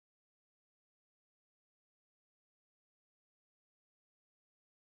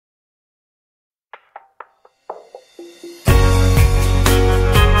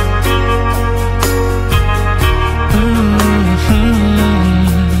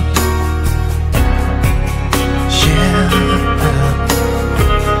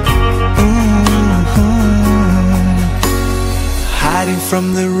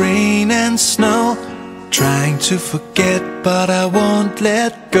From the rain and snow, trying to forget but I won't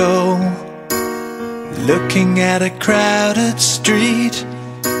let go. Looking at a crowded street,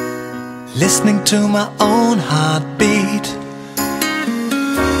 listening to my own heartbeat.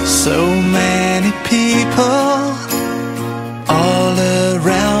 So many people all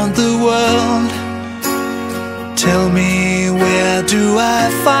around the world. Tell me, where do I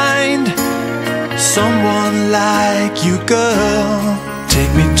find someone like you, girl?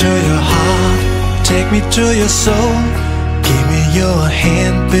 Take me to your heart, take me to your soul. Give me your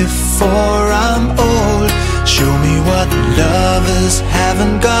hand before I'm old. Show me what lovers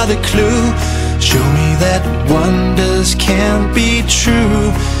haven't got a clue. Show me that wonders can't be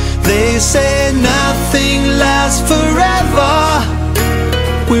true. They say nothing lasts forever.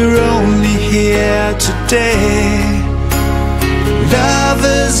 We're only here today.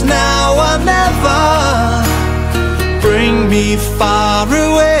 Lovers now or never. Bring me far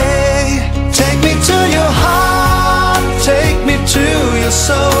away. Take me to your heart, take me to your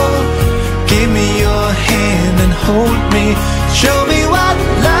soul. Give me your hand and hold me. Show me what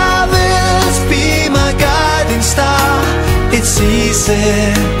love is, be my guiding star. It's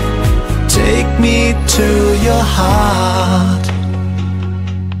easy, take me to your heart.